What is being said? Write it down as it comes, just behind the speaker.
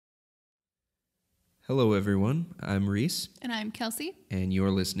Hello, everyone. I'm Reese. And I'm Kelsey. And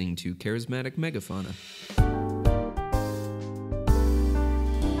you're listening to Charismatic Megafauna.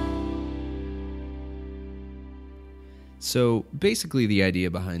 So basically the idea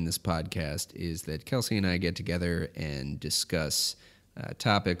behind this podcast is that Kelsey and I get together and discuss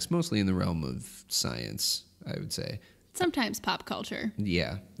topics mostly in the realm of science, I would say. Sometimes pop culture.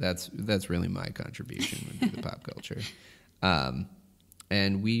 Yeah, that's really my contribution, would be the pop culture.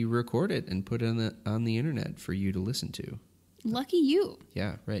 And we record it and put it on the internet for you to listen to. Lucky you.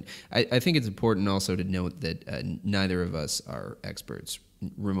 Yeah, right. I think it's important also to note that neither of us are experts,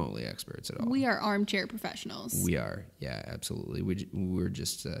 remotely experts at all. We are armchair professionals. We are, yeah, absolutely. We're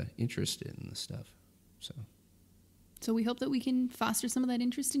just interested in this stuff. So we hope that we can foster some of that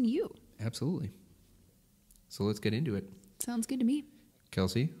interest in you. Absolutely. So let's get into it. Sounds good to me.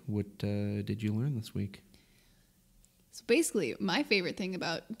 Kelsey, what did you learn this week? So basically, my favorite thing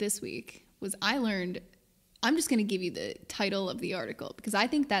about this week was I'm just going to give you the title of the article because I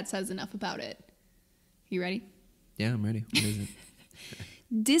think that says enough about it. You ready? Yeah, I'm ready. What is it?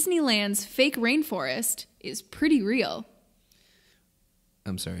 Disneyland's fake rainforest is pretty real.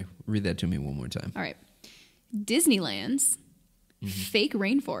 I'm sorry. Read that to me one more time. All right. Disneyland's fake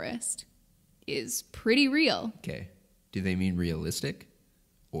rainforest is pretty real. Okay. Do they mean realistic?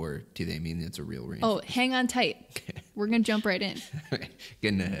 Or do they mean it's a real rainforest? Oh, hang on tight. Okay. We're going to jump right in.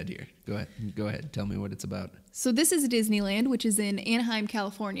 Getting ahead here. Go ahead. Tell me what it's about. So this is Disneyland, which is in Anaheim,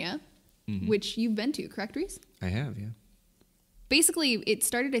 California, which you've been to, correct, Reese? I have, yeah. Basically, it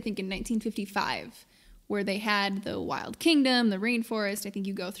started, I think, in 1955, where they had the Wild Kingdom, the rainforest. I think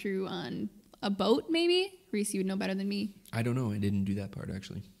you go through on a boat, maybe? Reese, you would know better than me. I don't know. I didn't do that part,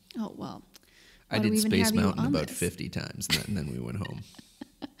 actually. Oh, well. I did Space Mountain about 50 times, and then we went home.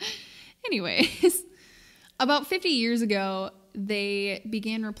 Anyways, about 50 years ago, they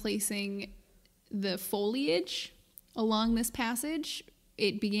began replacing the foliage along this passage.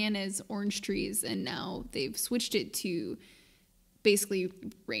 It began as orange trees, and now they've switched it to basically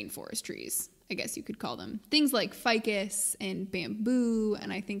rainforest trees, I guess you could call them. Things like ficus and bamboo,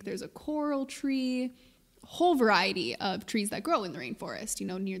 and I think there's a coral tree, a whole variety of trees that grow in the rainforest,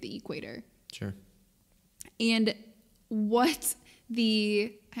 near the equator. Sure. And what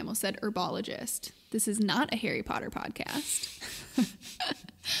I almost said herbologist. This is not a Harry Potter podcast.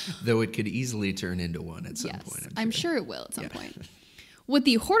 Though it could easily turn into one at some point. I'm sure it will at some point. What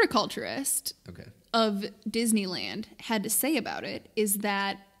the horticulturist of Disneyland had to say about it is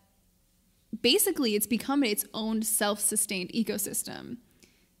that basically it's become its own self-sustained ecosystem.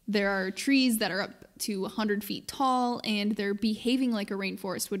 There are trees that are up to 100 feet tall, and they're behaving like a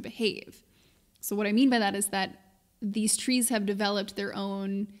rainforest would behave. So what I mean by that is that these trees have developed their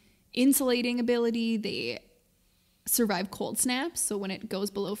own insulating ability. They survive cold snaps, so when it goes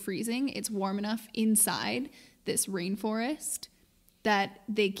below freezing, it's warm enough inside this rainforest that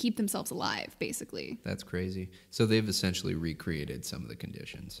they keep themselves alive, basically. That's crazy. So they've essentially recreated some of the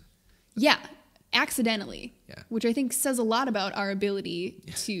conditions. Yeah, accidentally. Yeah. Which I think says a lot about our ability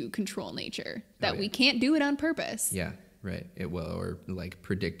to control nature, that we can't do it on purpose. Yeah. Right. Or like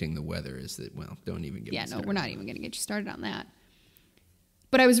predicting the weather is that, don't even get me started. Yeah, no, we're not even going to get you started on that.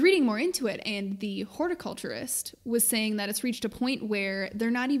 But I was reading more into it, and the horticulturist was saying that it's reached a point where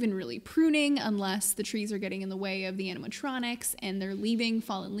they're not even really pruning unless the trees are getting in the way of the animatronics, and they're leaving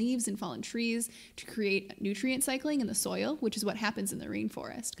fallen leaves and fallen trees to create nutrient cycling in the soil, which is what happens in the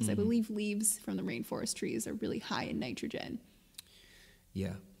rainforest, because I believe leaves from the rainforest trees are really high in nitrogen.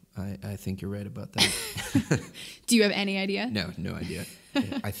 Yeah. I think you're right about that. Do you have any idea? No idea.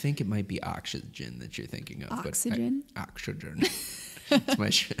 I think it might be oxygen that you're thinking of. Oxygen? Oxygen.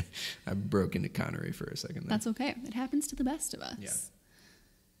 I broke into Connery for a second there. That's okay. It happens to the best of us. Yeah.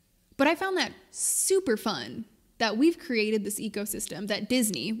 But I found that super fun that we've created this ecosystem, that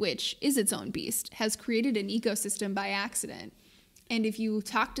Disney, which is its own beast, has created an ecosystem by accident. And if you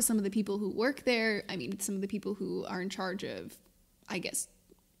talk to some of the people who work there, some of the people who are in charge of, I guess,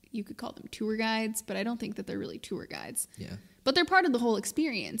 you could call them tour guides, but I don't think that they're really tour guides. Yeah. But they're part of the whole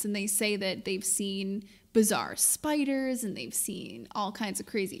experience, and they say that they've seen bizarre spiders, and they've seen all kinds of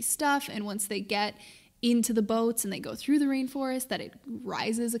crazy stuff, and once they get into the boats and they go through the rainforest, that it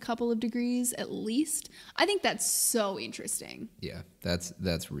rises a couple of degrees at least. I think that's so interesting. Yeah, that's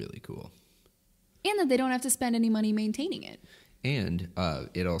really cool. And that they don't have to spend any money maintaining it. And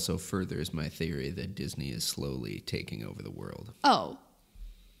it also furthers my theory that Disney is slowly taking over the world. Oh,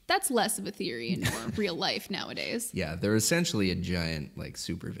 that's less of a theory and more real life nowadays. Yeah, they're essentially a giant,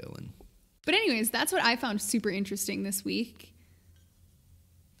 supervillain. But anyways, that's what I found super interesting this week.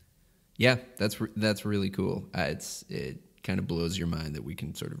 Yeah, that's really cool. kind of blows your mind that we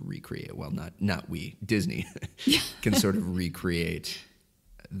can sort of recreate. Well, not we, Disney can sort of recreate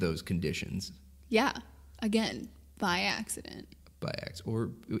those conditions. Yeah. Again, by accident.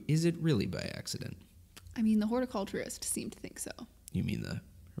 Or is it really by accident? I mean, the horticulturist seemed to think so. You mean the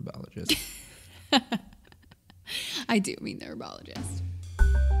herbologist? I do mean the herbologist.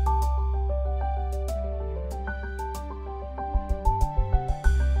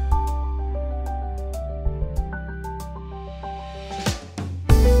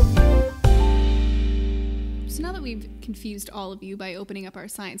 So now that we've confused all of you by opening up our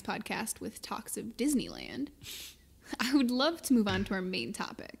science podcast with talks of Disneyland, I would love to move on to our main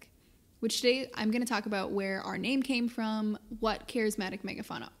topic, which today I'm going to talk about where our name came from, what charismatic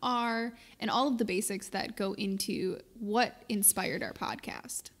megafauna are, and all of the basics that go into what inspired our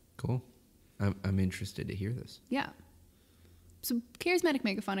podcast. Cool. I'm interested to hear this. Yeah. So charismatic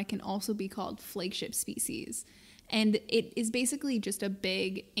megafauna can also be called flagship species, and it is basically just a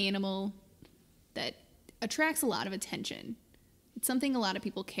big animal that attracts a lot of attention. It's something a lot of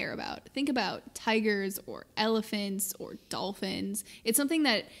people care about. Think about tigers or elephants or dolphins. It's something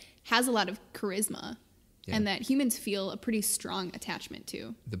that has a lot of charisma and that humans feel a pretty strong attachment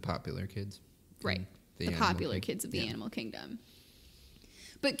to. The popular kids. Right. The popular kids of the animal kingdom.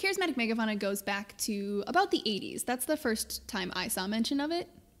 But charismatic megafauna goes back to about the 80s. That's the first time I saw mention of it,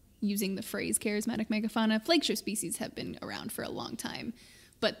 using the phrase charismatic megafauna. Flagship species have been around for a long time.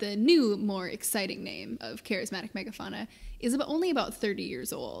 But the new, more exciting name of charismatic megafauna is only about 30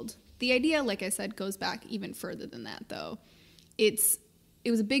 years old. The idea, like I said, goes back even further than that, though. It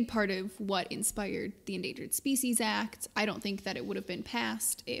was a big part of what inspired the Endangered Species Act. I don't think that it would have been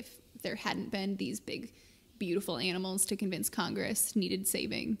passed if there hadn't been these big, beautiful animals to convince Congress needed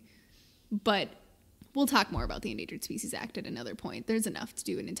saving. But we'll talk more about the Endangered Species Act at another point. There's enough to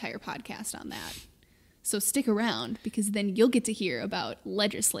do an entire podcast on that. So stick around, because then you'll get to hear about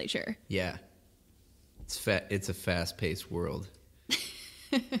legislature. Yeah. It's a fast-paced world.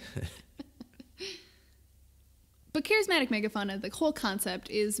 But charismatic megafauna, the whole concept,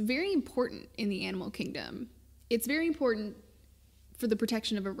 is very important in the animal kingdom. It's very important for the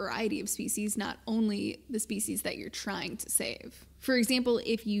protection of a variety of species, not only the species that you're trying to save. For example,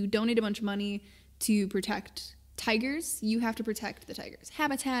 if you donate a bunch of money to protect tigers, you have to protect the tiger's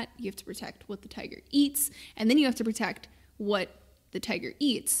habitat, you have to protect what the tiger eats, and then you have to protect what the tiger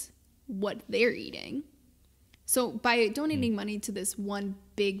eats, what they're eating. So by donating money to this one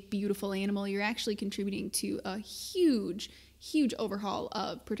big, beautiful animal, you're actually contributing to a huge, huge overhaul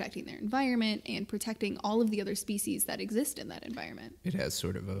of protecting their environment and protecting all of the other species that exist in that environment. It has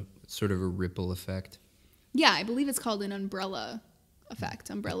sort of a ripple effect. Yeah, I believe it's called an umbrella effect,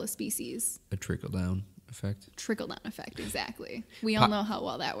 umbrella species. A trickle-down effect. Trickle-down effect, exactly. We all know how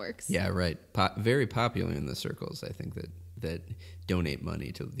well that works. Yeah, right. Very popular in the circles, I think, that donate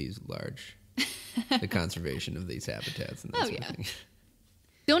money to these large, the conservation of these habitats and that sort of thing.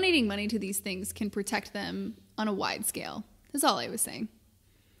 Donating money to these things can protect them on a wide scale. That's all I was saying.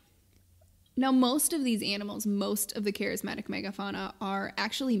 Now, most of these animals, most of the charismatic megafauna, are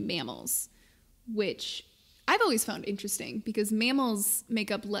actually mammals, which I've always found interesting because mammals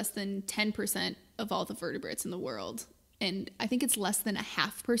make up less than 10% of all the vertebrates in the world. And I think it's less than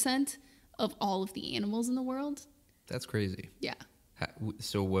 0.5% of all of the animals in the world. That's crazy. Yeah.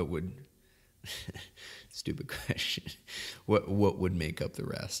 So what would... Stupid question. What would make up the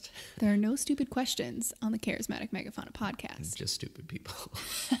rest? There are no stupid questions on the Charismatic Megafauna podcast. Just stupid people.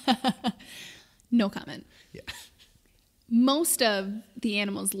 No comment. Yeah. Most of the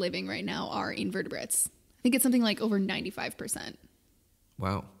animals living right now are invertebrates. I think it's something like over 95%.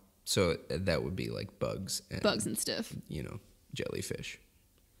 Wow. So that would be like bugs and stuff. Jellyfish.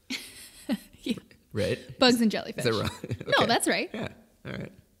 Yeah. Right? Bugs and jellyfish. Is that wrong? Okay. No, that's right. Yeah. All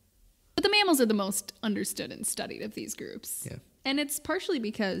right. But the mammals are the most understood and studied of these groups. Yeah. And it's partially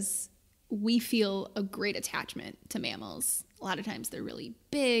because we feel a great attachment to mammals. A lot of times they're really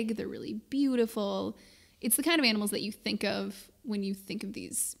big, they're really beautiful. It's the kind of animals that you think of when you think of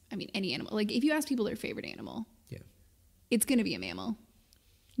these, any animal. Like if you ask people their favorite animal, it's going to be a mammal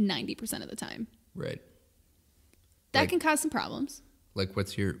 90% of the time. Right. That can cause some problems. Like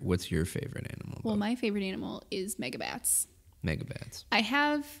what's your favorite animal? Well, my favorite animal is megabats. Megabats. I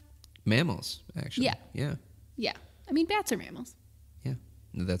have... Mammals, actually. Yeah. Yeah. Yeah. Bats are mammals. Yeah.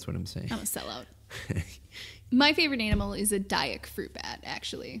 No, that's what I'm saying. I'm a sellout. My favorite animal is a Dayak fruit bat,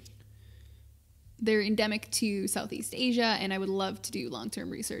 actually. They're endemic to Southeast Asia, and I would love to do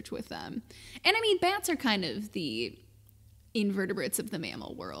long-term research with them. And bats are kind of the invertebrates of the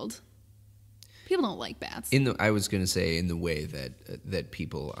mammal world. People don't like bats. I was going to say in the way that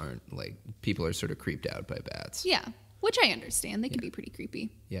people aren't people are sort of creeped out by bats. Yeah. Which I understand. They can be pretty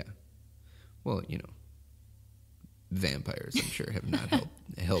creepy. Yeah. Well, vampires, I'm sure, have not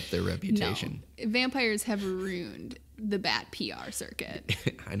helped their reputation. No. Vampires have ruined the bat PR circuit.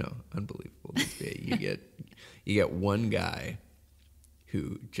 I know. Unbelievable. You get one guy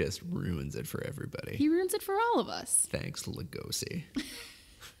who just ruins it for everybody. He ruins it for all of us. Thanks, Lugosi.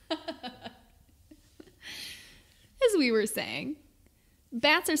 As we were saying,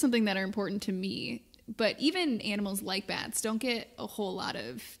 bats are something that are important to me, but even animals like bats don't get a whole lot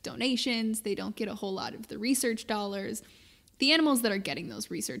of donations. They don't get a whole lot of the research dollars. The animals that are getting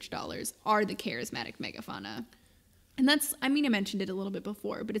those research dollars are the charismatic megafauna. And I mentioned it a little bit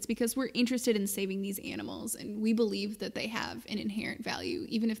before, but it's because we're interested in saving these animals, and we believe that they have an inherent value,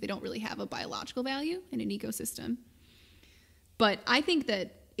 even if they don't really have a biological value in an ecosystem. But I think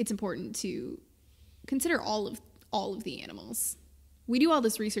that it's important to consider all of the animals. We do all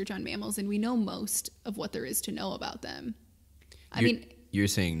this research on mammals, and we know most of what there is to know about them. You're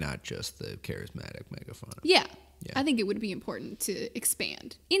saying not just the charismatic megafauna. Yeah. I think it would be important to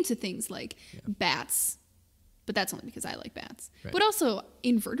expand into things like bats, but that's only because I like bats. Right. But also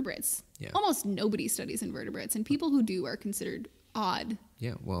invertebrates. Yeah. Almost nobody studies invertebrates, and people who do are considered odd.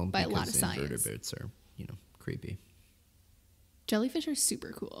 Yeah, well, by a lot of science. Invertebrates are, creepy. Jellyfish are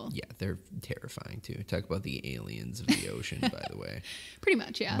super cool. Yeah, they're terrifying too. Talk about the aliens of the ocean, by the way. Pretty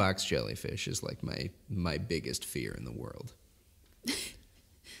much, yeah. Box jellyfish is like my biggest fear in the world.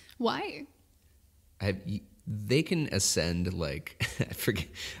 Why? They can ascend like I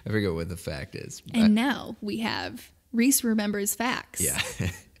forget what the fact is. And now we have Reese remembers facts. Yeah,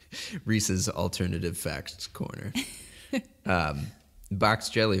 Reese's alternative facts corner. Box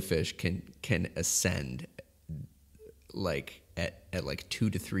jellyfish can ascend like at like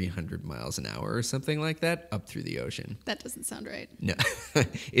 200 to 300 miles an hour or something like that up through the ocean. That doesn't sound right. No,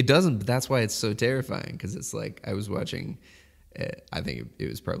 it doesn't. But that's why it's so terrifying, because it's like I was watching. I think it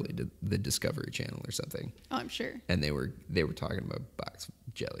was probably the Discovery Channel or something. Oh, I'm sure. And they were talking about box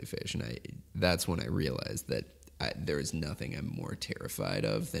jellyfish, and that's when I realized that there is nothing I'm more terrified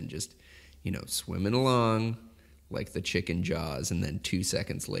of than just swimming along like the chicken Jaws, and then 2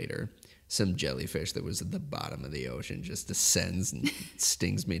 seconds later, some jellyfish that was at the bottom of the ocean just descends and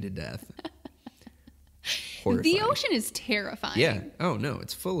stings me to death. Horrifying. The ocean is terrifying. Yeah. Oh no,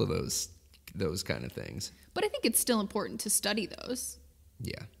 it's full of those kind of things. But I think it's still important to study those.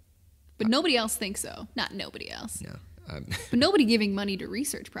 Yeah. But nobody else thinks so. Not nobody else. No. But nobody giving money to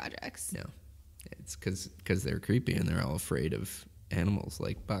research projects. No. It's because they're creepy and they're all afraid of animals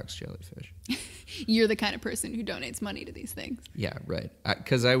like box jellyfish. You're the kind of person who donates money to these things. Yeah, right.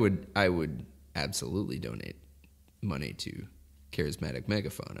 Because I would absolutely donate money to charismatic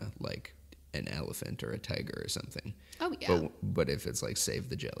megafauna, like an elephant or a tiger or something. Oh, yeah. But if it's like save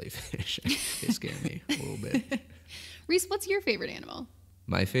the jellyfish, they scare me a little bit. Reese, what's your favorite animal?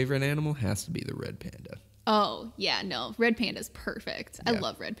 My favorite animal has to be the red panda. Oh, yeah, no. Red panda's perfect. Yeah. I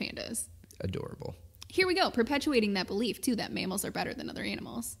love red pandas. Adorable. Here we go, perpetuating that belief, too, that mammals are better than other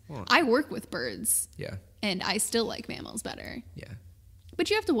animals. Well, I work with birds. Yeah. And I still like mammals better. Yeah. But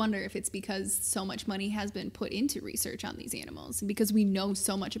you have to wonder if it's because so much money has been put into research on these animals and because we know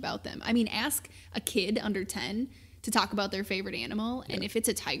so much about them. I mean, ask a kid under 10 to talk about their favorite animal, and if it's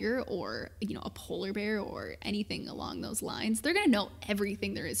a tiger or, a polar bear or anything along those lines, they're going to know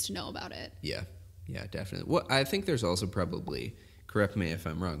everything there is to know about it. Yeah. Yeah, definitely. Well, I think there's also probably, correct me if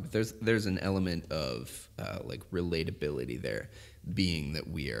I'm wrong, but there's an element of like relatability there, being that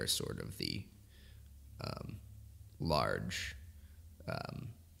we are sort of the large...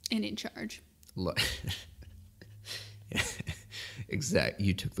 and in charge. Yeah, exactly.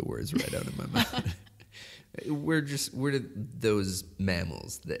 You took the words right out of my mouth. We're those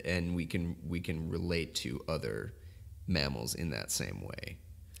mammals and we can relate to other mammals in that same way.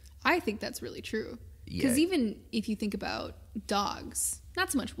 I think that's really true. Because even if you think about dogs,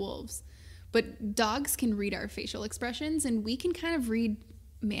 not so much wolves, but dogs can read our facial expressions, and we can kind of read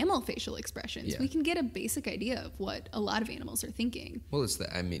mammal facial expressions. We can get a basic idea of what a lot of animals are thinking. Well, it's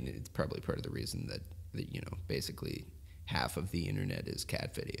probably part of the reason that basically half of the internet is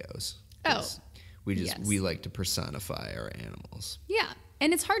cat videos. Oh, we like to personify our animals. Yeah,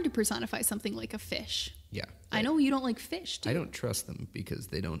 and it's hard to personify something like a fish. Yeah, I know you don't like fish, too. I don't trust them because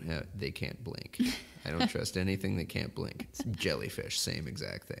they can't blink. I don't trust anything that can't blink. It's jellyfish, same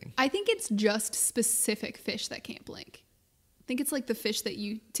exact thing. I think it's just specific fish that can't blink. I think it's like the fish that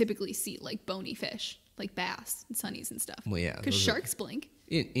you typically see, like bony fish, like bass and sunnies and stuff. Well, yeah, because sharks blink.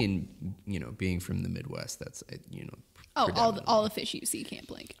 In being from the Midwest, that's all the fish you see can't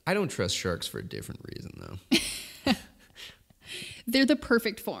blink. I don't trust sharks for a different reason though. They're the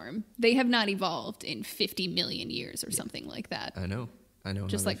perfect form. They have not evolved in 50 million years or something like that. I know.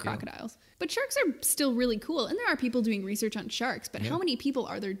 Just like crocodiles. But sharks are still really cool. And there are people doing research on sharks. But how many people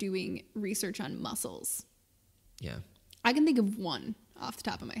are there doing research on mussels? Yeah. I can think of one off the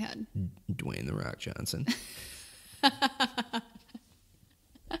top of my head. Dwayne "The Rock" Johnson.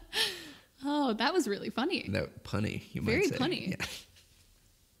 Oh, that was really funny. That punny, you might Very say. punny. Yeah.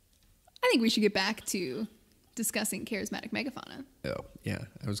 I think we should get back to discussing charismatic megafauna. Oh, yeah.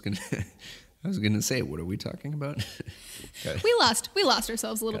 I was gonna say, what are we talking about? We lost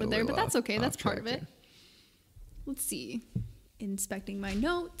ourselves a little bit there, but that's okay. That's part of it. Let's see. Inspecting my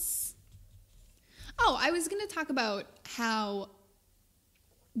notes. Oh, I was going to talk about how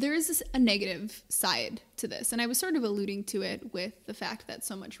there is a negative side to this, and I was sort of alluding to it with the fact that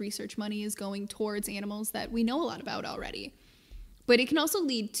so much research money is going towards animals that we know a lot about already. But it can also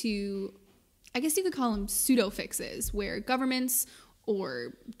lead to, I guess you could call them pseudo fixes, where governments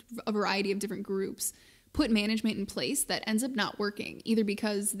or a variety of different groups put management in place that ends up not working, either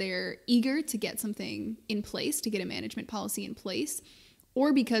because they're eager to get something in place, to get a management policy in place,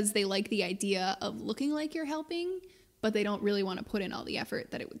 or because they like the idea of looking like you're helping, but they don't really want to put in all the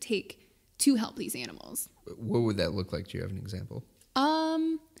effort that it would take to help these animals. What would that look like? Do you have an example?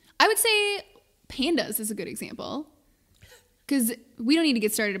 I would say pandas is a good example, because we don't need to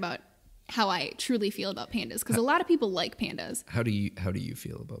get started about how I truly feel about pandas, because a lot of people like pandas. How do you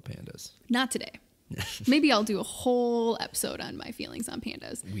feel about pandas? Not today. Maybe I'll do a whole episode on my feelings on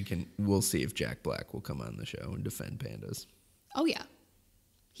pandas. We'll see if Jack Black will come on the show and defend pandas. Oh yeah,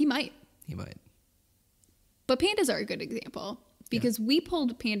 he might. He might. But pandas are a good example, because we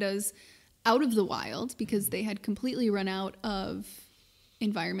pulled pandas out of the wild because they had completely run out of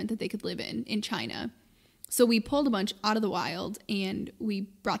environment that they could live in China. So we pulled a bunch out of the wild and we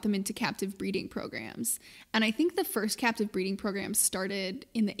brought them into captive breeding programs. And I think the first captive breeding program started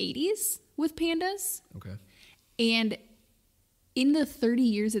in the 80s with pandas. Okay. And in the 30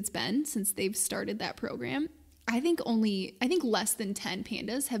 years it's been since they've started that program, I think less than 10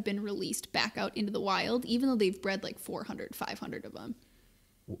 pandas have been released back out into the wild, even though they've bred like 400, 500 of them.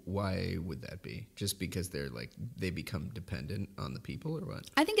 Why would that be? Just because they become dependent on the people, or what?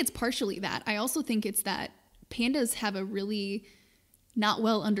 I think it's partially that. I also think it's that pandas have a really not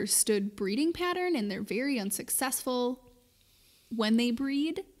well understood breeding pattern, and they're very unsuccessful when they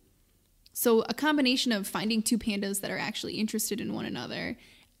breed. So a combination of finding two pandas that are actually interested in one another,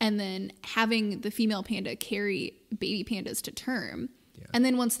 and then having the female panda carry baby pandas to term. Yeah. And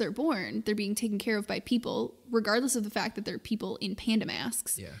then once they're born, they're being taken care of by people, regardless of the fact that they're people in panda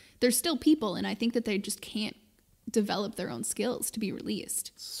masks. Yeah. They're still people, and I think that they just can't develop their own skills to be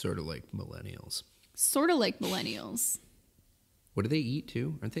released. Sort of like millennials. What do they eat,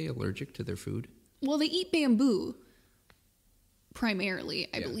 too? Aren't they allergic to their food? Well, they eat bamboo, primarily,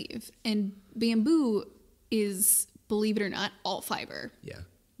 I believe. And bamboo is, believe it or not, all fiber. Yeah.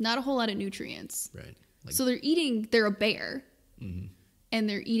 Not a whole lot of nutrients. Right. So they're a bear. Mm-hmm. And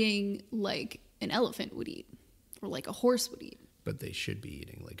they're eating like an elephant would eat, or like a horse would eat. But they should be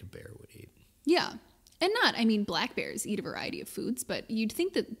eating like a bear would eat. Yeah. Black bears eat a variety of foods, but you'd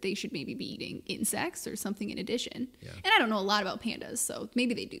think that they should maybe be eating insects or something in addition. Yeah. And I don't know a lot about pandas, so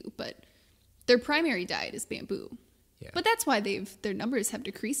maybe they do, but their primary diet is bamboo. Yeah. But that's why their numbers have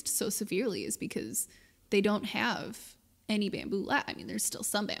decreased so severely, is because they don't have any bamboo left. I mean, there's still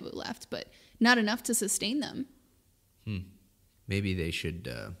some bamboo left, but not enough to sustain them. Maybe they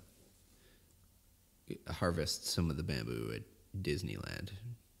should harvest some of the bamboo at Disneyland,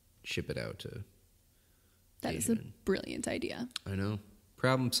 ship it out to That is a brilliant idea. I know.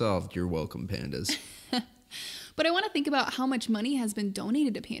 Problem solved. You're welcome, pandas. But I want to think about how much money has been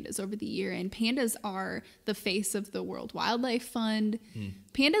donated to pandas over the year, and pandas are the face of the World Wildlife Fund.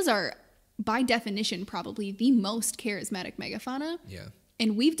 Pandas are, by definition, probably the most charismatic megafauna. Yeah.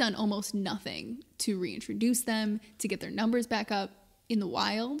 And we've done almost nothing to reintroduce them, to get their numbers back up in the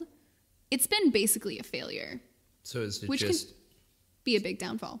wild. It's been basically a failure. So is it which can be a big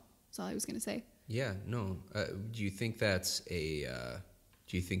downfall. That's all I was going to say. Yeah, no. Do you think that's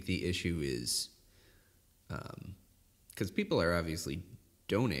do you think the issue is, because people are obviously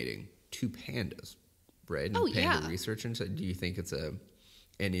donating to pandas, right? And panda research, and so do you think it's an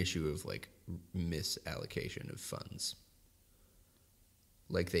issue of like misallocation of funds?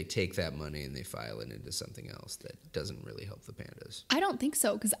 Like they take that money and they file it into something else that doesn't really help the pandas. I don't think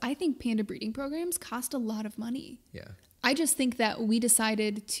so, because I think panda breeding programs cost a lot of money. Yeah. I just think that we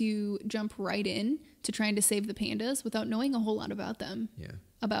decided to jump right in to trying to save the pandas without knowing a whole lot about them. Yeah.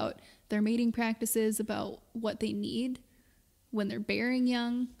 About their mating practices, about what they need. when they're bearing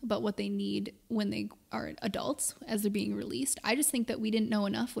young, about what they need when they are adults as they're being released. I just think that we didn't know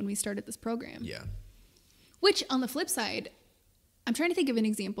enough when we started this program. Yeah. Which, on the flip side, I'm trying to think of an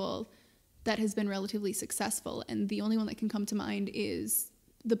example that has been relatively successful, and the only one that can come to mind is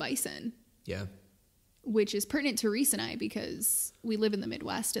the bison. Yeah. Which is pertinent to Reese and I because we live in the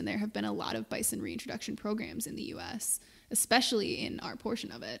Midwest, and there have been a lot of bison reintroduction programs in the U.S., especially in our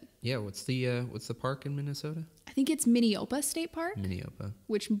portion of it. Yeah, what's the park in Minnesota? I think it's Minneopa State Park. Minneopa.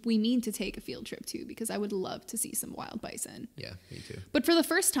 Which we need to take a field trip to because I would love to see some wild bison. Yeah, me too. But for the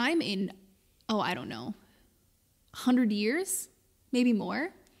first time in, I don't know, 100 years, maybe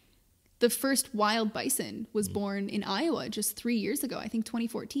more, the first wild bison was born in Iowa just 3 years ago, I think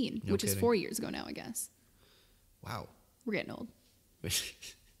 2014, which is 4 years ago now, I guess. Wow. We're getting old.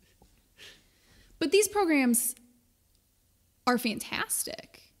 But these programs are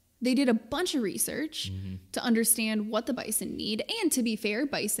fantastic. They did a bunch of research to understand what the bison need. And to be fair,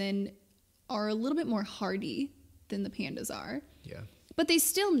 bison are a little bit more hardy than the pandas are. Yeah. But they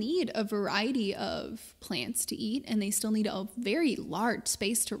still need a variety of plants to eat, and they still need a very large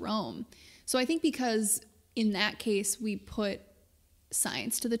space to roam. So I think because in that case, we put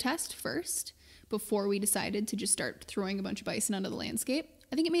science to the test first before we decided to just start throwing a bunch of bison onto the landscape,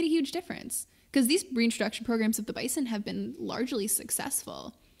 I think it made a huge difference. Because these reintroduction programs of the bison have been largely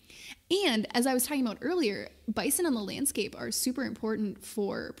successful. And as I was talking about earlier, bison on the landscape are super important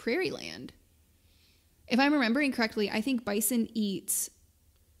for prairie land. If I'm remembering correctly, I think bison eat,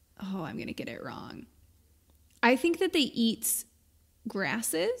 I'm going to get it wrong. I think that they eat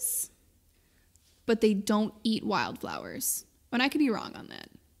grasses, but they don't eat wildflowers. And I could be wrong on that.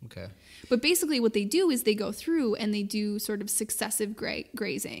 Okay. But basically what they do is they go through and they do sort of successive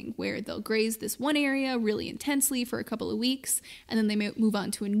grazing where they'll graze this one area really intensely for a couple of weeks, and then they may move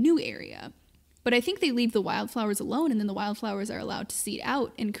on to a new area. But I think they leave the wildflowers alone, and then the wildflowers are allowed to seed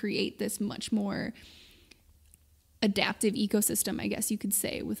out and create this much more adaptive ecosystem, I guess you could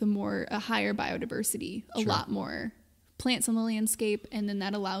say, with a higher biodiversity, a lot more plants on the landscape, and then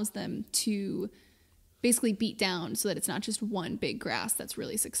that allows them to basically beat down so that it's not just one big grass that's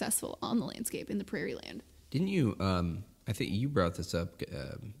really successful on the landscape in the prairie land. Didn't you, I think you brought this up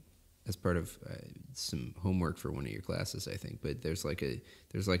as part of some homework for one of your classes, I think, but there's like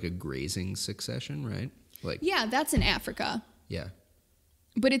a grazing succession, right? Yeah, that's in Africa. Yeah.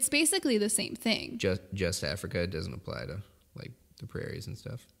 But it's basically the same thing. Just Africa? It doesn't apply to like the prairies and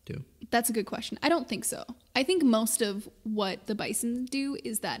stuff too? That's a good question. I don't think so. I think most of what the bison do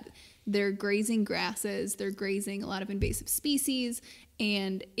is that they're grazing grasses, they're grazing a lot of invasive species,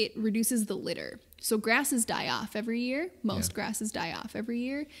 and it reduces the litter. So grasses die off every year. Most grasses die off every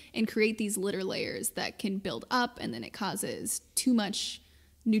year and create these litter layers that can build up, and then it causes too many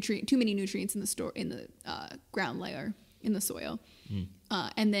nutrients in the ground layer in the soil.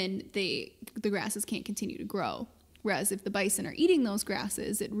 And then the grasses can't continue to grow. Whereas if the bison are eating those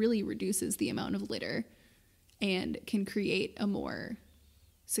grasses, it really reduces the amount of litter and can create a more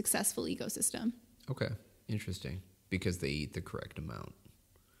successful ecosystem. Okay, interesting. Because they eat the correct amount.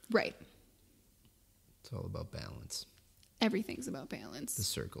 Right. It's all about balance. Everything's about balance. The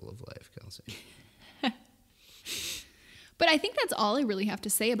circle of life, Kelsey. But I think that's all I really have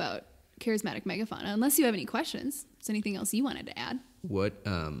to say about Charismatic Megafauna, unless you have any questions. Is there anything else you wanted to add? What,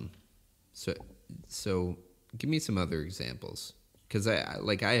 so give me some other examples. Because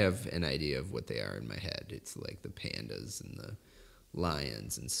I have an idea of what they are in my head. It's like the pandas and the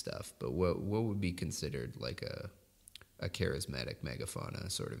lions and stuff. But what would be considered like a charismatic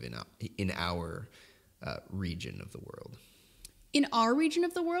megafauna sort of in our region of the world? In our region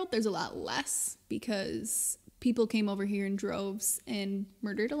of the world, there's a lot less because people came over here in droves and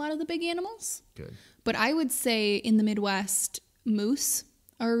murdered a lot of the big animals. Good. But I would say in the Midwest, moose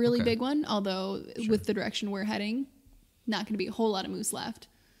are a really big one, although with the direction we're heading, not going to be a whole lot of moose left.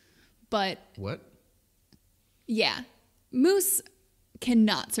 But what? Yeah. Moose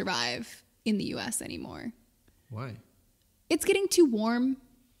cannot survive in the U.S. anymore. Why? It's getting too warm.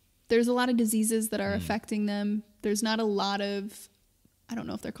 There's a lot of diseases that are affecting them. There's not a lot of, I don't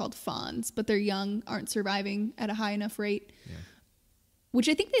know if they're called fawns, but their young aren't surviving at a high enough rate, which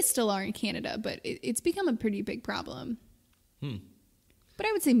I think they still are in Canada, but it's become a pretty big problem. But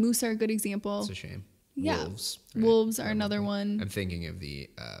I would say moose are a good example. It's a shame. Yeah. Wolves. Right? Wolves are another one. I'm thinking of the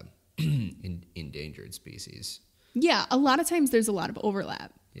endangered species. Yeah, a lot of times there's a lot of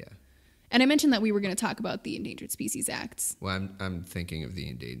overlap. Yeah. And I mentioned that we were going to talk about the Endangered Species Acts. Well, I'm thinking of the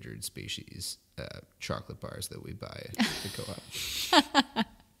endangered species chocolate bars that we buy at the co-op.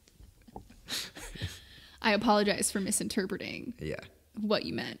 I apologize for misinterpreting. Yeah. what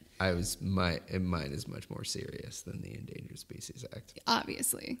you meant. Mine is much more serious than the Endangered Species Act.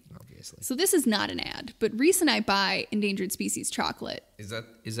 Obviously. Obviously. So this is not an ad, but Reese and I buy endangered species chocolate. Is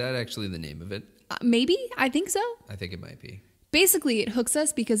that actually the name of it? Maybe. I think so. I think it might be. Basically, it hooks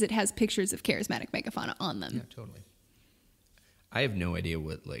us because it has pictures of charismatic megafauna on them. Yeah, totally. I have no idea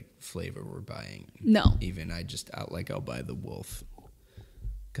what flavor we're buying. No. Even I'll buy the wolf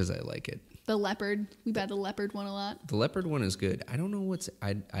because I like it. The leopard. We buy the leopard one a lot. The leopard one is good. I don't know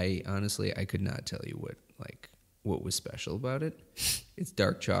I honestly I could not tell you what was special about it. It's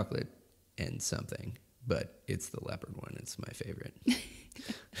dark chocolate and something, but it's the leopard one. It's my favorite.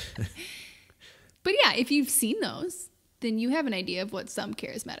 But yeah, if you've seen those, then you have an idea of what some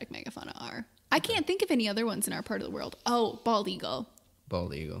charismatic megafauna are. I can't think of any other ones in our part of the world. Oh, bald eagle.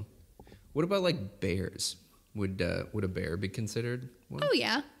 Bald eagle. What about bears? Would a bear be considered one? Oh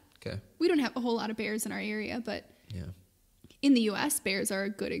yeah. Okay. We don't have a whole lot of bears in our area, but yeah, in the U.S., bears are a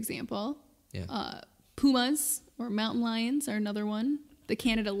good example. Yeah. Pumas or mountain lions are another one. The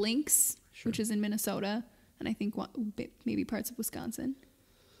Canada lynx, sure. which is in Minnesota, and I think maybe parts of Wisconsin.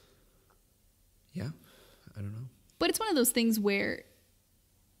 Yeah, I don't know. But it's one of those things where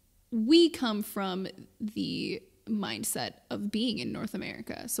we come from the mindset of being in North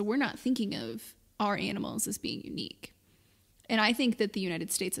America. So we're not thinking of our animals as being unique. And I think that the United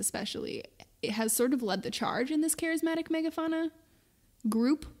States especially, it has sort of led the charge in this charismatic megafauna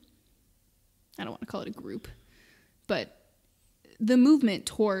group. I don't want to call it a group, but the movement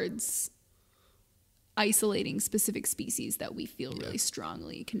towards isolating specific species that we feel really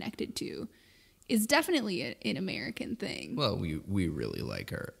strongly connected to is definitely an American thing. Well, we really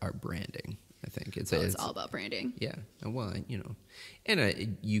like our branding. I think it's all about branding. Yeah, well,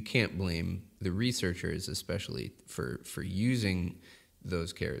 and you can't blame the researchers, especially for using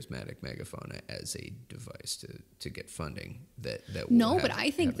those charismatic megafauna as a device to get funding that will but I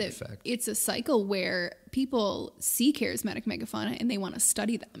think that effect. It's a cycle where people see charismatic megafauna and they want to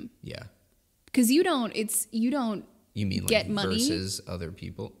study them. Yeah, because you mean get money versus other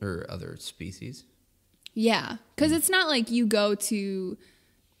people or other species? Yeah, because it's not like you go to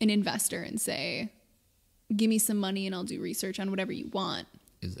an investor and say, give me some money and I'll do research on whatever you want.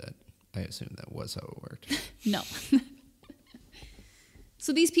 I assume that was how it worked. No.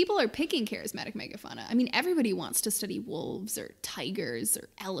 So these people are picking charismatic megafauna. I mean, everybody wants to study wolves or tigers or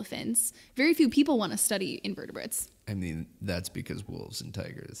elephants. Very few people want to study invertebrates. I mean, that's because wolves and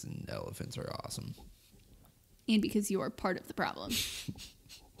tigers and elephants are awesome. And because you are part of the problem.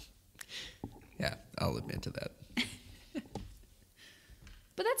 Yeah, I'll admit to that.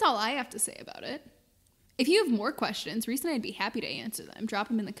 But that's all I have to say about it. If you have more questions, Reese and I'd be happy to answer them. Drop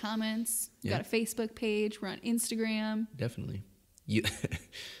them in the comments. We've got a Facebook page. We're on Instagram. Definitely.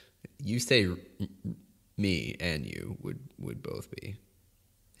 You say me and you would both be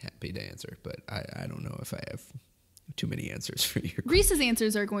happy to answer, but I don't know if I have too many answers for you. Reese's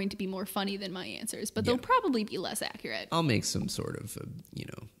answers are going to be more funny than my answers, but they'll probably be less accurate. I'll make some sort of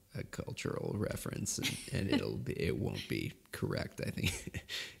a cultural reference, and it won't be correct. I think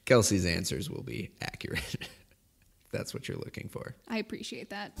Kelsey's answers will be accurate. If that's what you're looking for. I appreciate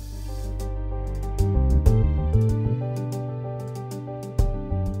that.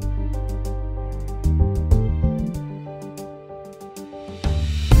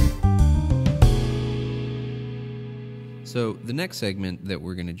 So the next segment that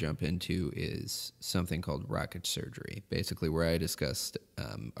we're going to jump into is something called rocket surgery, basically where I discussed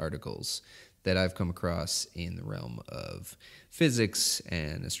articles that I've come across in the realm of physics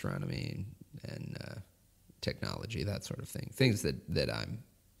and astronomy and technology, that sort of thing, things that I'm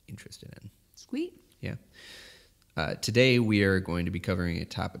interested in. Sweet. Yeah. Today we are going to be covering a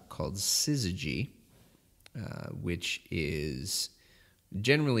topic called syzygy, which is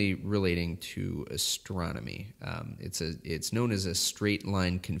generally relating to astronomy. It's known as a straight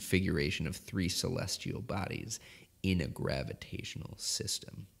line configuration of three celestial bodies in a gravitational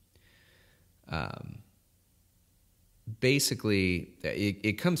system. Basically,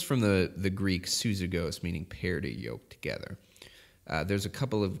 it comes from the Greek syzygos, meaning paired or yoked together. There's a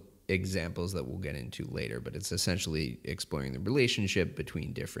couple of examples that we'll get into later, but it's essentially exploring the relationship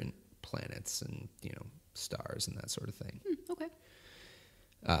between different planets and stars and that sort of thing. Okay.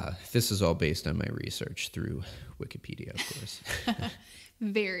 This is all based on my research through Wikipedia, of course.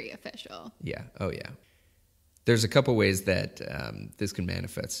 Very official. Yeah. Oh, yeah. There's a couple ways that this can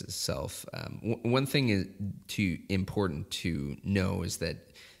manifest itself. One thing important to know is that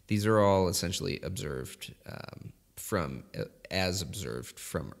these are all essentially observed as observed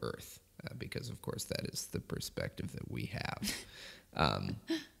from Earth, because of course that is the perspective that we have.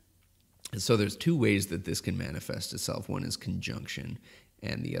 So there's two ways that this can manifest itself. One is conjunction,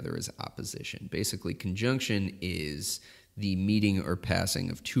 and the other is opposition. Basically, conjunction is the meeting or passing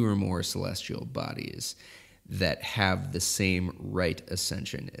of two or more celestial bodies that have the same right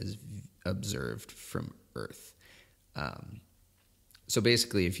ascension as observed from Earth. So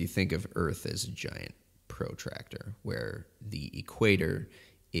basically, if you think of Earth as a giant protractor, where the equator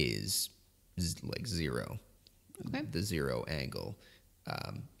is like zero, the zero angle.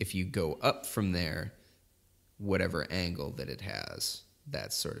 If you go up from there, whatever angle that it has,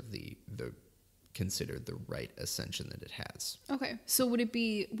 that's sort of the considered the right ascension that it has. Okay. So would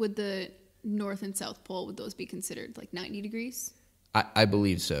the North and South Pole, would those be considered like 90 degrees? I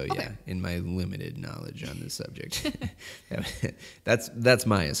believe so, yeah, Okay. in my limited knowledge on this subject. That's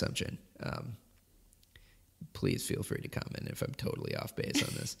my assumption. Please feel free to comment if I'm totally off base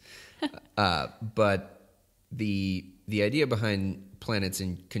on this. But the idea behind planets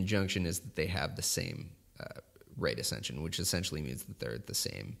in conjunction is that they have the same right ascension, which essentially means that they're at the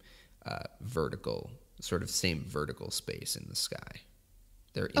same vertical space in the sky.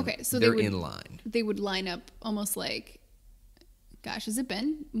 They're in line. They would line up almost like, gosh, has it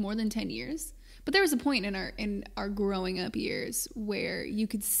been more than 10 years? But there was a point in our growing up years where you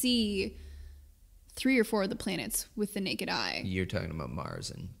could see 3 or 4 of the planets with the naked eye. You're talking about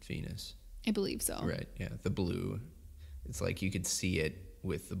Mars and Venus. I believe so. Right, yeah. The blue. It's like you could see it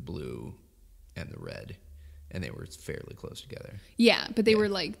with the blue and the red, and they were fairly close together. Yeah, but they were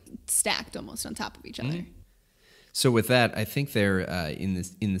like stacked almost on top of each other. Mm-hmm. So with that, I think they're in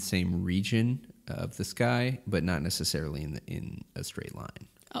the same region of the sky, but not necessarily in a straight line.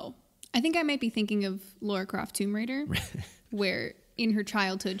 Oh, I think I might be thinking of Lara Croft Tomb Raider, where in her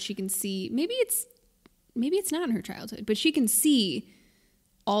childhood she can see, maybe it's not in her childhood, but she can see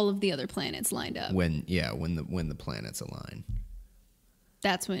all of the other planets lined up. When the planets align.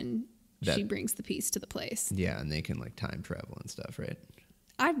 That's when she brings the piece to the place. Yeah, and they can like time travel and stuff, right?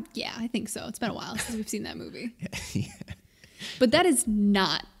 I think so. It's been a while since we've seen that movie. Yeah. But that is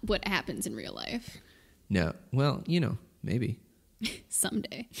not what happens in real life. No. Well, maybe.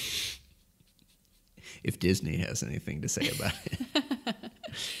 Someday. If Disney has anything to say about it.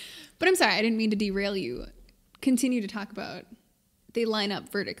 But I'm sorry, I didn't mean to derail you. Continue to talk about they line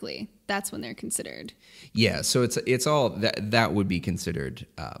up vertically. That's when they're considered. Yeah, so it's all that would be considered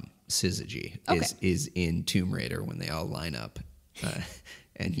syzygy. Is in Tomb Raider when they all line up.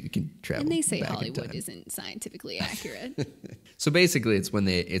 And you can travel. And they say Hollywood isn't scientifically accurate. So basically, it's when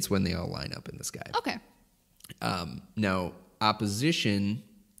they all line up in the sky. Okay. Now, opposition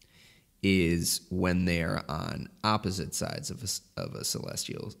is when they are on opposite sides of a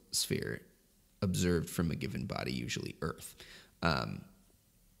celestial sphere, observed from a given body, usually Earth.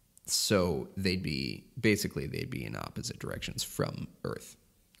 So they'd be in opposite directions from Earth.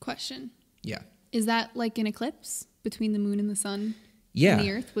 Question. Yeah. Is that like an eclipse between the moon and the sun? Yeah. And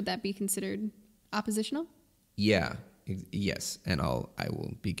the Earth? Would that be considered oppositional? Yeah. Yes. And I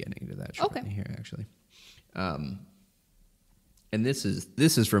will be getting to that shortly here, actually. And this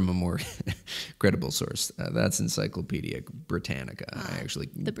is from a more credible source. That's Encyclopedia Britannica.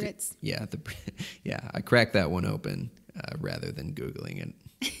 The Brits. I cracked that one open rather than Googling it.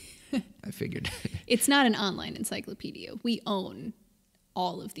 I figured. It's not an online encyclopedia. We own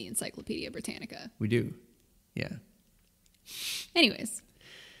all of the Encyclopedia Britannica. We do. Yeah. Anyways.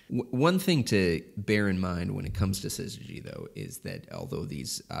 One thing to bear in mind when it comes to syzygy, though, is that although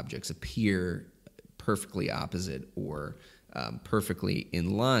these objects appear perfectly opposite or perfectly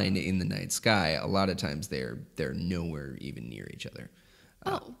in line in the night sky, a lot of times they're nowhere even near each other.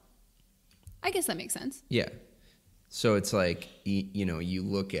 I guess that makes sense. Yeah. So it's like, you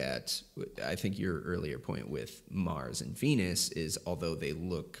look at, I think your earlier point with Mars and Venus is, although they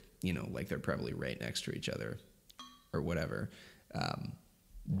look, like they're probably right next to each other or whatever,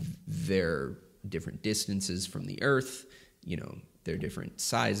 they're different distances from the Earth, they're different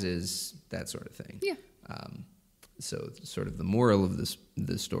sizes, that sort of thing. Yeah. So sort of the moral of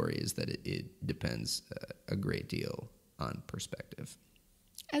the story is that it depends a great deal on perspective.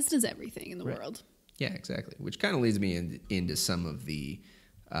 As does everything in the world. Yeah, exactly. Which kind of leads me into some of the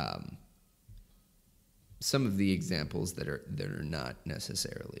examples that are not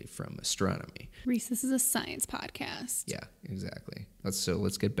necessarily from astronomy. Reese, this is a science podcast. Yeah, exactly.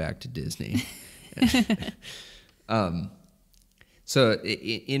 Let's get back to Disney. So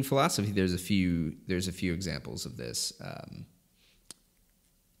in philosophy, there's a few examples of this.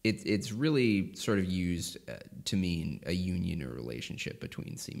 It's really sort of used to mean a union or relationship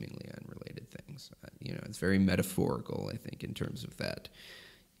between seemingly unrelated things. It's very metaphorical, I think, in terms of that.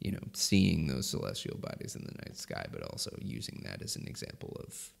 Seeing those celestial bodies in the night sky, but also using that as an example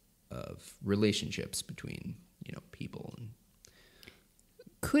of relationships between, people. And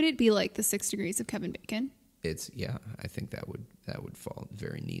could it be like the 6 degrees of Kevin Bacon? I think that would fall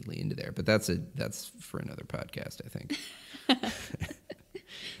very neatly into there, but that's for another podcast, I think.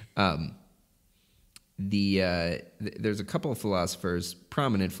 There's a couple of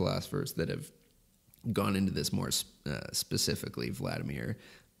prominent philosophers that have gone into this more specifically. Vladimir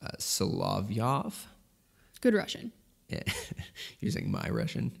Solovyov. Good Russian. Yeah. You're saying my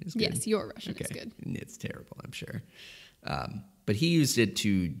Russian is good? Yes, your Russian is good. It's terrible, I'm sure. But he used it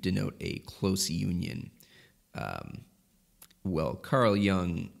to denote a close union. Carl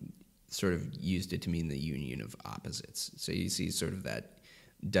Jung sort of used it to mean the union of opposites. So you see sort of that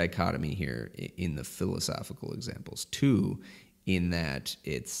dichotomy here in the philosophical examples too, in that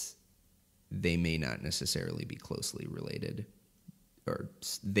they may not necessarily be closely related, or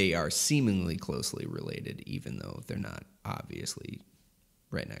they are seemingly closely related, even though they're not obviously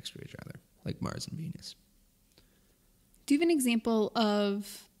right next to each other, like Mars and Venus. Do you have an example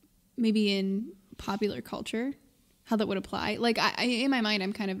of maybe in popular culture how that would apply? Like in my mind,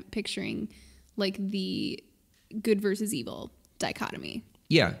 I'm kind of picturing like the good versus evil dichotomy.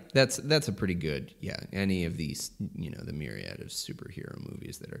 Yeah, that's a pretty good, any of these, the myriad of superhero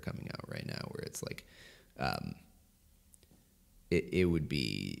movies that are coming out right now where it's like, it would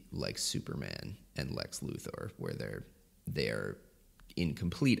be like Superman and Lex Luthor, where they are in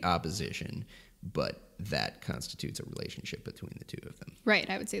complete opposition, but that constitutes a relationship between the two of them. Right,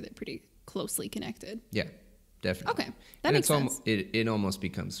 I would say they're pretty closely connected. Yeah, definitely. Okay, that makes sense. It almost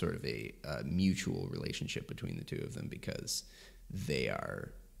becomes sort of a mutual relationship between the two of them because they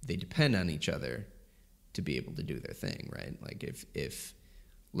depend on each other to be able to do their thing, right? Like if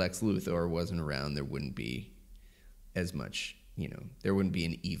Lex Luthor wasn't around, there wouldn't be as much, there wouldn't be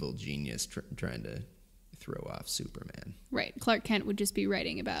an evil genius trying to throw off Superman. Right. Clark Kent would just be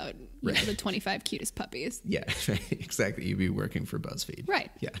writing about the 25 cutest puppies. Yeah, exactly. You'd be working for BuzzFeed.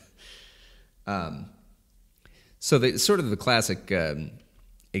 Right. Yeah. So the classic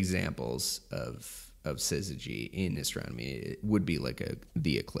examples of syzygy in astronomy would be like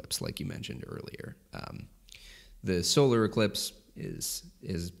the eclipse, like you mentioned earlier. The solar eclipse is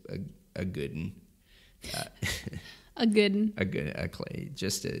a good one. A clay,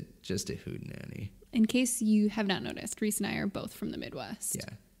 just a hootenanny. In case you have not noticed, Reese and I are both from the Midwest. Yeah,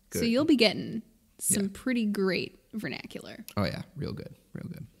 good. So you'll be getting some pretty great vernacular. Oh yeah, real good.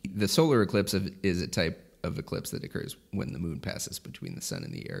 The solar eclipse is a type of eclipse that occurs when the moon passes between the sun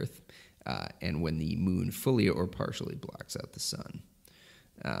and the earth, and when the moon fully or partially blocks out the sun.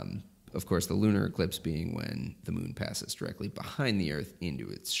 Of course, the lunar eclipse being when the moon passes directly behind the earth into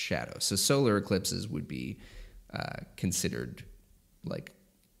its shadow. So solar eclipses would be considered like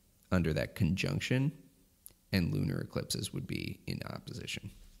under that conjunction, and lunar eclipses would be in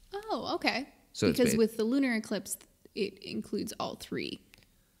opposition. Oh, okay. So because with the lunar eclipse, it includes all three,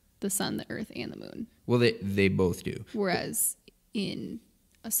 the sun, the earth, and the moon. Well, they both do. Whereas in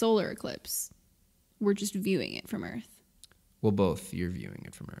a solar eclipse, we're just viewing it from Earth. Well, both. You're viewing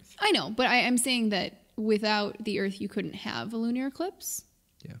it from Earth. I know, but I'm saying that without the Earth, you couldn't have a lunar eclipse.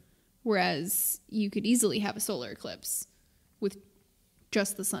 Yeah. Whereas you could easily have a solar eclipse with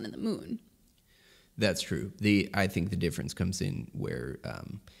just the sun and the moon. That's true. I think the difference comes in where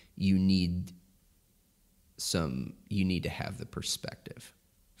you need to have the perspective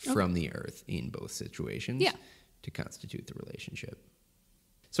from the Earth in both situations to constitute the relationship.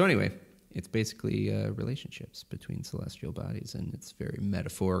 So anyway, it's basically relationships between celestial bodies, and it's very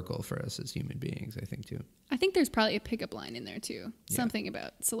metaphorical for us as human beings, I think, too. I think there's probably a pickup line in there, too. Yeah. Something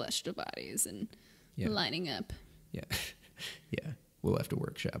about celestial bodies and lining up. Yeah. Yeah. We'll have to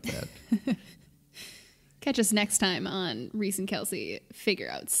workshop that. Catch us next time on Reese and Kelsey Figure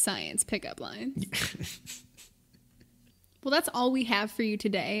Out Science Pickup Lines. Well, that's all we have for you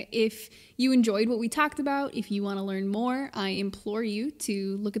today. If you enjoyed what we talked about, if you want to learn more, I implore you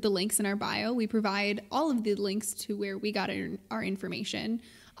to look at the links in our bio. We provide all of the links to where we got our information.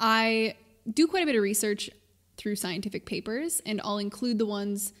 I do quite a bit of research through scientific papers, and I'll include the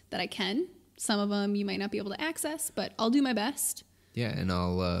ones that I can. Some of them you might not be able to access, but I'll do my best. Yeah, and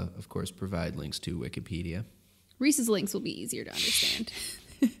I'll, of course, provide links to Wikipedia. Reese's links will be easier to understand.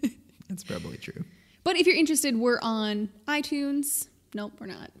 That's probably true. But if you're interested, we're on iTunes. Nope, we're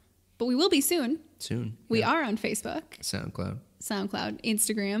not. But we will be soon. We are on Facebook. SoundCloud,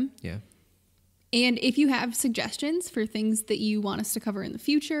 Instagram. Yeah. And if you have suggestions for things that you want us to cover in the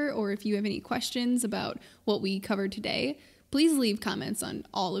future, or if you have any questions about what we covered today, please leave comments on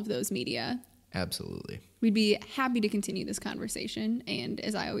all of those media. Absolutely. We'd be happy to continue this conversation. And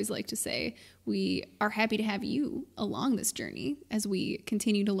as I always like to say, we are happy to have you along this journey as we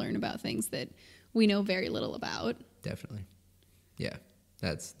continue to learn about things that we know very little about. Definitely. Yeah.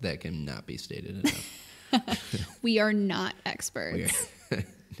 That can not be stated enough. We are not experts.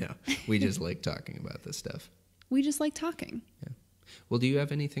 No, we just like talking about this stuff. We just like talking. Yeah. Well, do you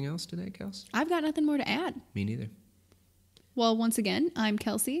have anything else today, Kels? I've got nothing more to add. Me neither. Well, once again, I'm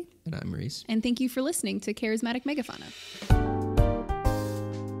Kelsey. And I'm Reese. And thank you for listening to Charismatic Megafauna.